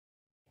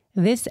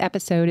This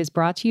episode is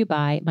brought to you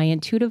by my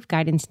Intuitive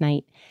Guidance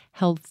Night,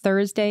 held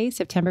Thursday,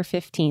 September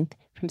 15th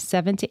from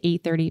 7 to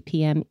 8:30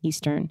 p.m.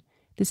 Eastern.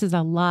 This is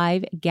a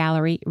live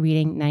gallery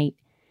reading night.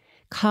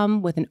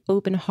 Come with an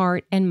open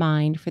heart and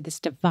mind for this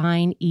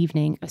divine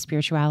evening of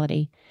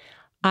spirituality.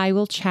 I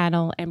will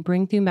channel and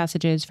bring through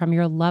messages from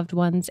your loved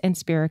ones and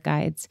spirit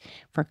guides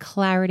for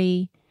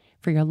clarity,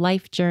 for your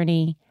life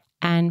journey,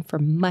 and for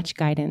much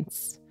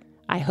guidance.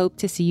 I hope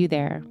to see you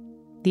there.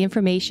 The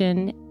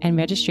information and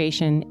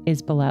registration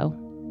is below.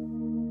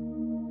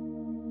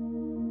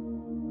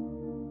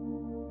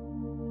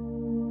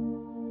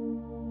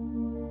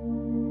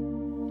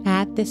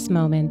 At this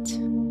moment,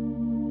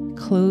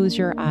 close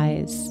your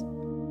eyes.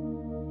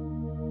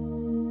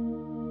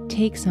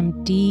 Take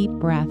some deep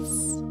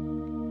breaths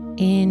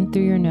in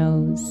through your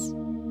nose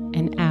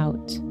and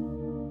out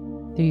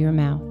through your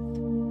mouth.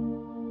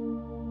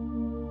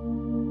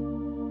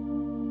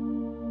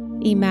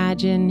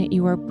 Imagine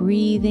you are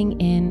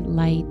breathing in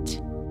light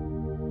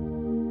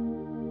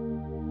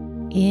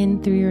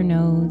in through your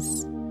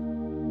nose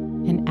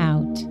and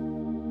out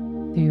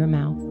through your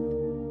mouth.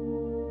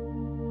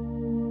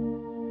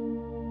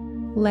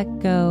 Let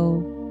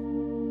go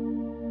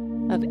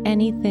of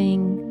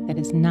anything that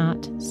is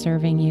not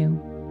serving you.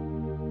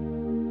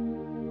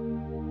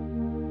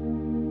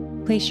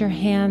 Place your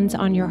hands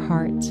on your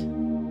heart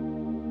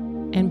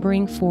and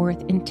bring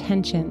forth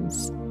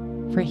intentions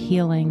for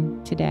healing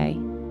today.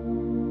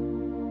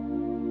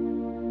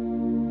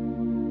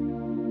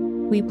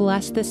 We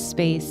bless this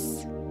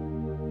space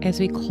as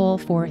we call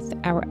forth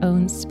our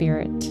own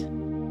spirit,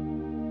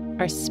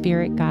 our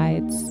spirit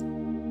guides,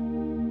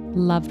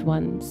 loved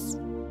ones,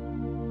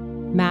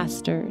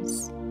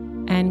 masters,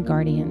 and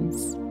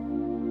guardians.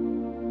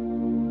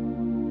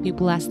 We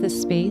bless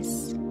this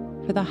space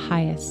for the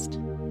highest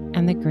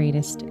and the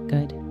greatest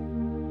good.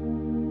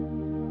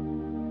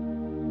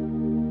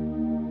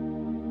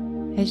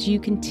 As you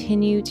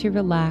continue to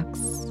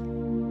relax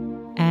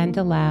and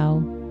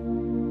allow,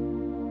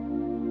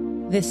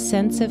 this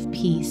sense of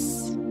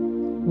peace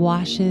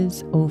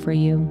washes over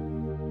you.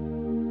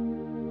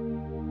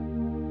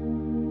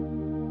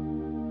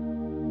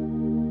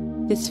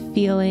 This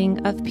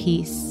feeling of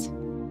peace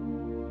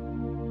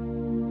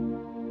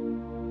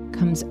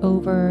comes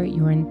over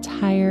your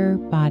entire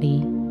body.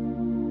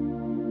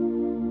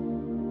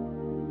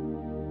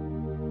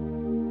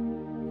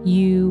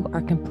 You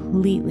are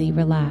completely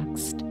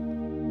relaxed.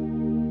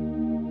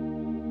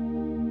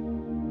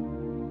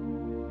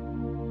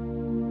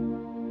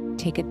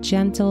 Take a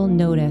gentle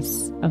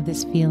notice of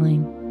this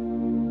feeling.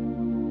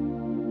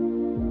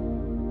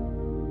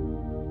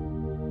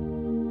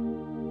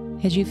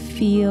 As you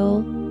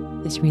feel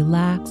this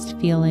relaxed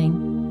feeling,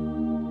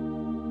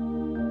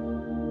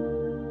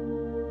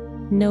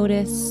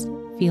 notice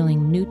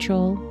feeling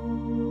neutral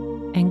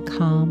and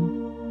calm.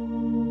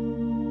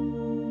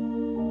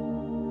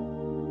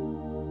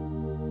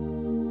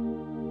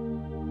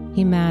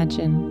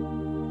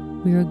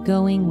 Imagine we are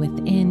going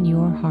within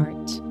your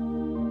heart.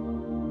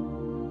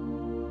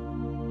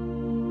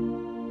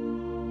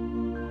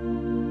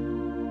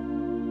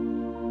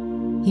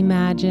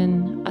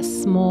 Imagine a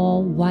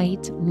small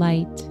white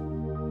light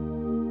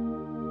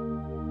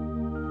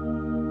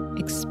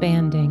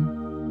expanding.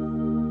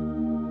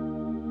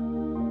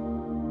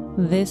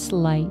 This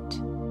light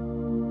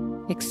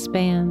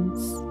expands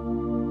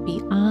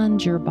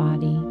beyond your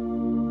body,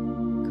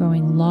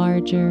 growing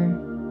larger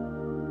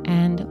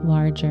and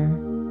larger.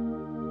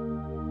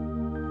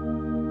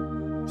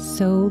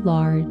 So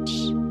large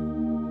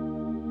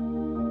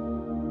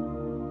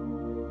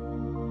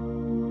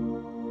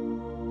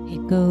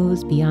it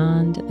goes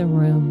beyond the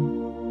room.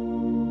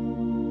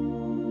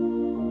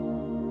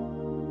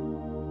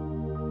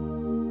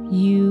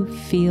 You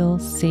feel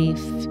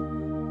safe.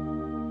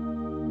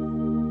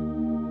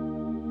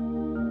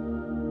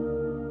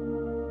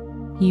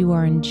 You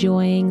are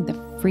enjoying the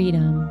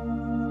freedom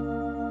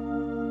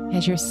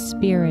as your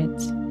spirit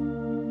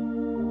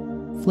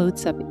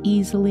floats up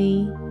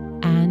easily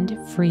and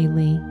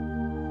freely.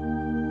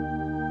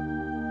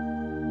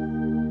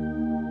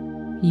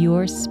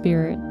 Your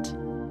spirit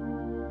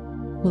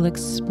will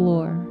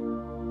explore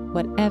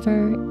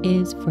whatever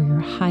is for your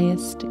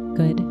highest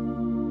good.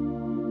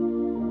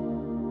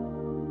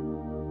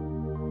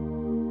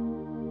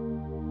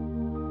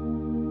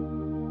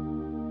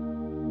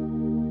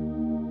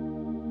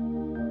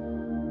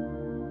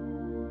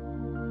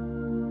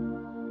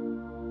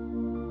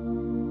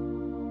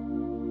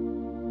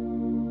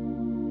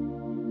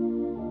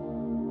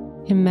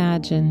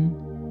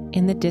 Imagine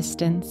in the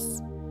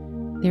distance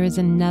there is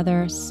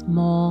another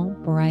small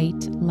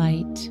bright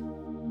light.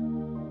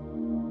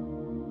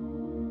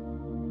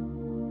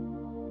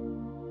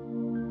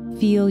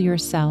 Feel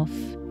yourself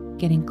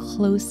getting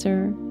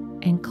closer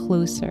and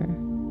closer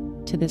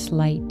to this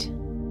light.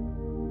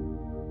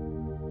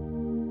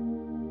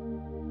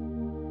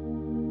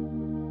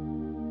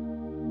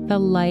 The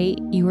light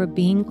you are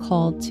being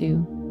called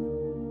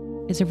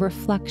to is a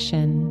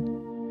reflection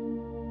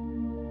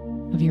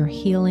of your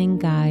healing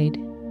guide.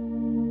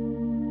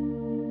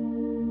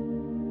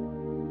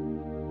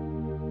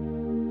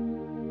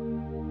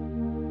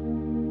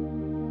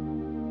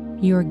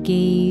 Your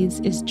gaze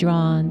is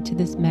drawn to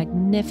this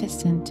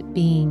magnificent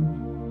being.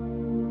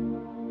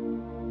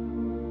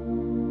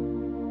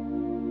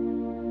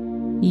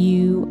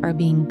 You are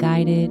being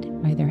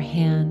guided by their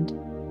hand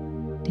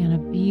down a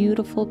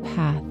beautiful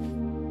path.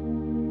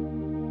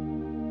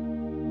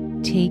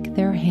 Take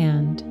their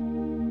hand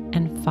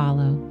and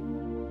follow.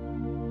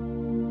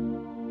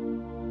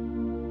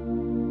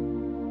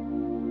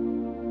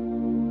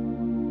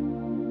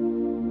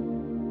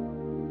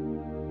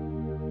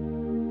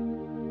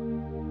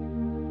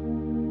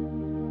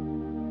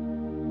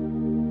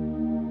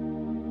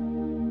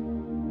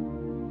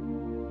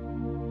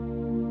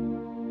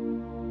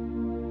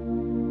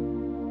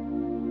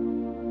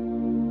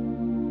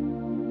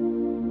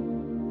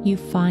 You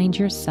find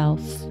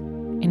yourself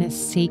in a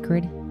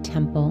sacred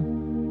temple.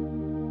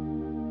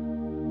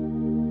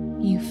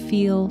 You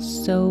feel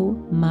so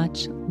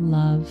much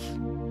love.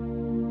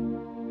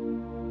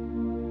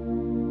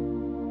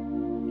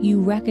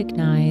 You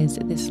recognize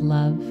this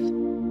love.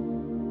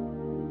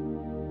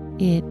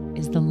 It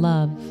is the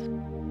love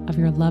of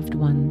your loved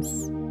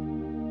ones.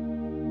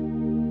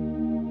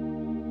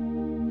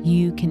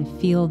 You can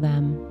feel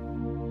them,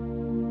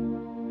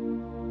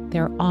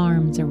 their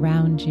arms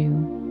around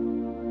you,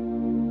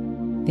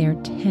 their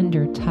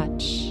tender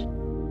touch,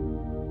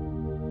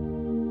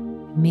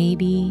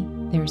 maybe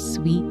their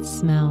sweet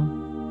smell.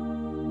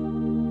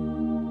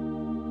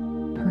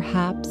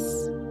 Perhaps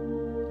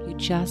you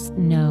just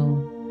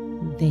know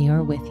they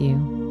are with you.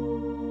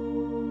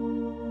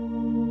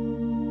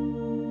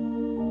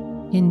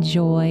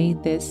 Enjoy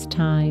this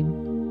time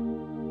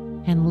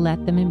and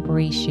let them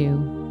embrace you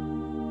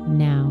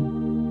now.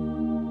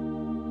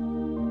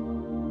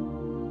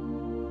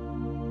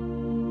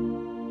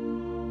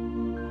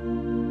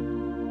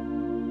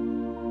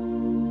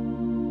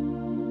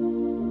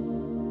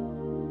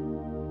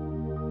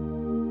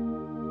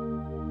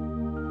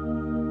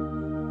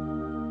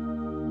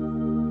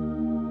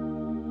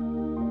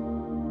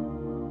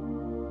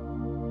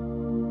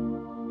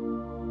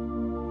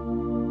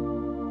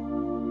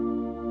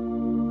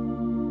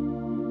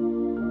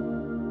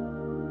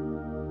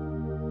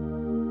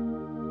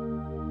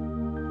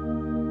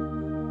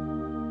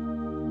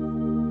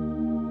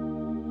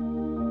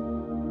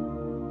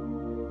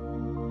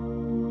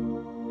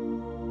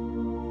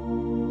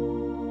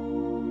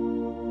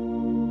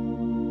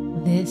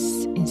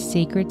 This is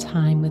sacred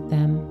time with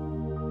them.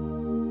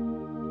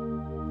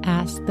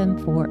 Ask them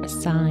for a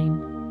sign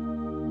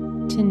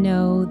to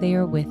know they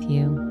are with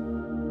you.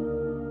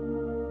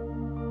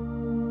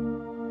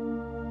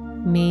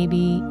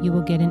 Maybe you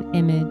will get an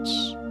image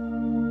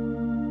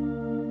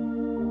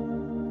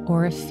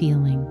or a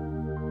feeling.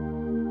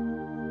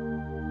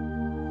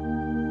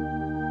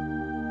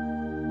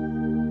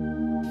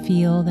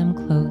 Feel them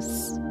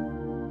close.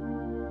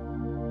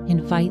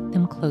 Invite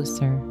them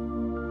closer.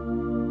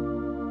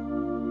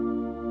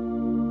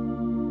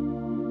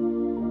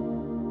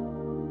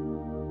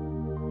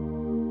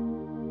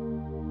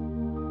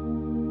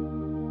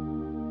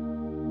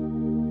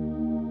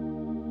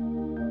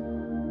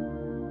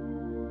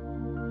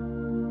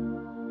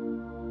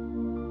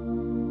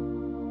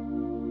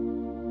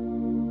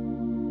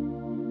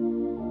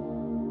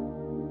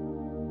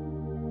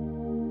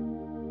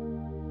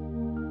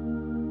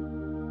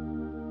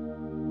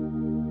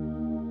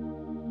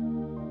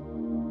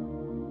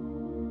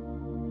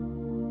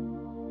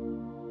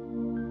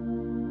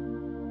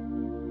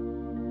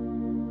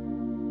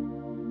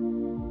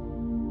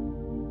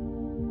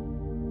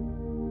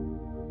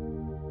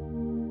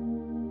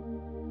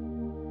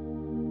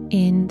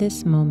 In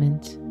this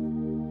moment,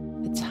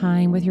 the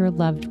time with your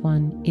loved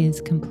one is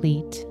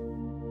complete.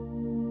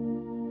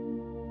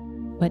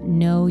 But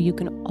know you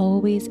can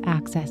always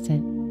access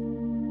it.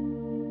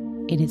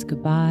 It is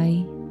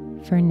goodbye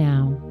for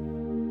now.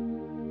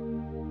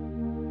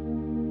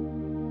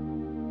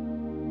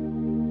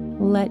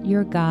 Let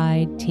your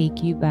guide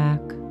take you back.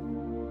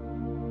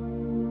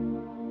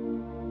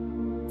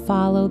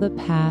 Follow the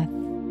path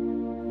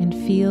and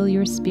feel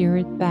your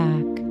spirit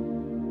back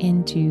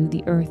into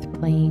the earth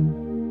plane.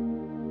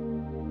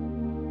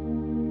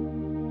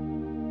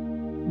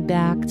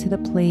 Back to the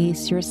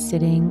place you're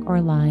sitting or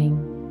lying.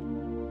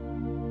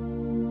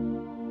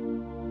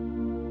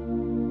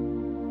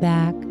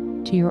 Back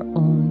to your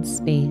own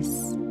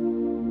space.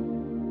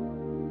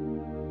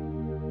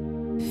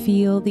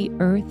 Feel the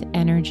earth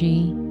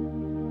energy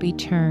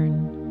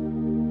return.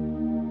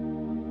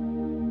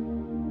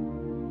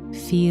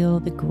 Feel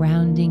the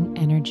grounding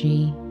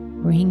energy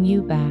bring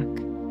you back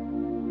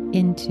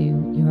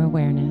into your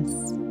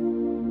awareness.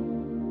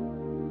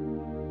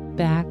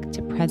 Back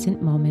to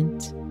present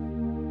moment.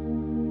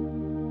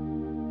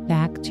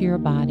 Back to your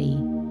body,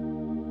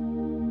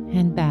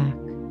 and back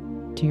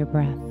to your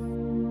breath.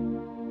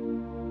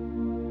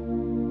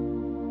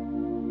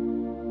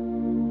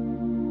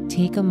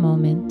 Take a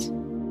moment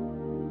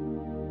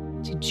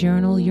to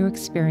journal your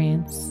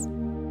experience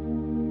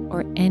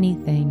or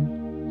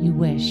anything you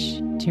wish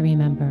to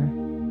remember.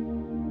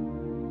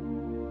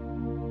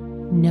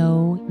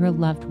 Know your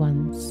loved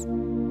ones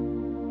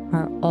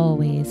are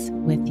always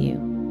with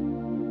you.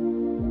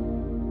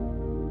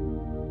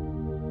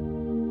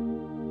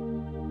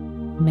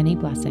 Many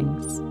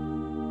blessings.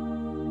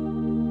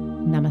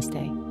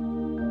 Namaste.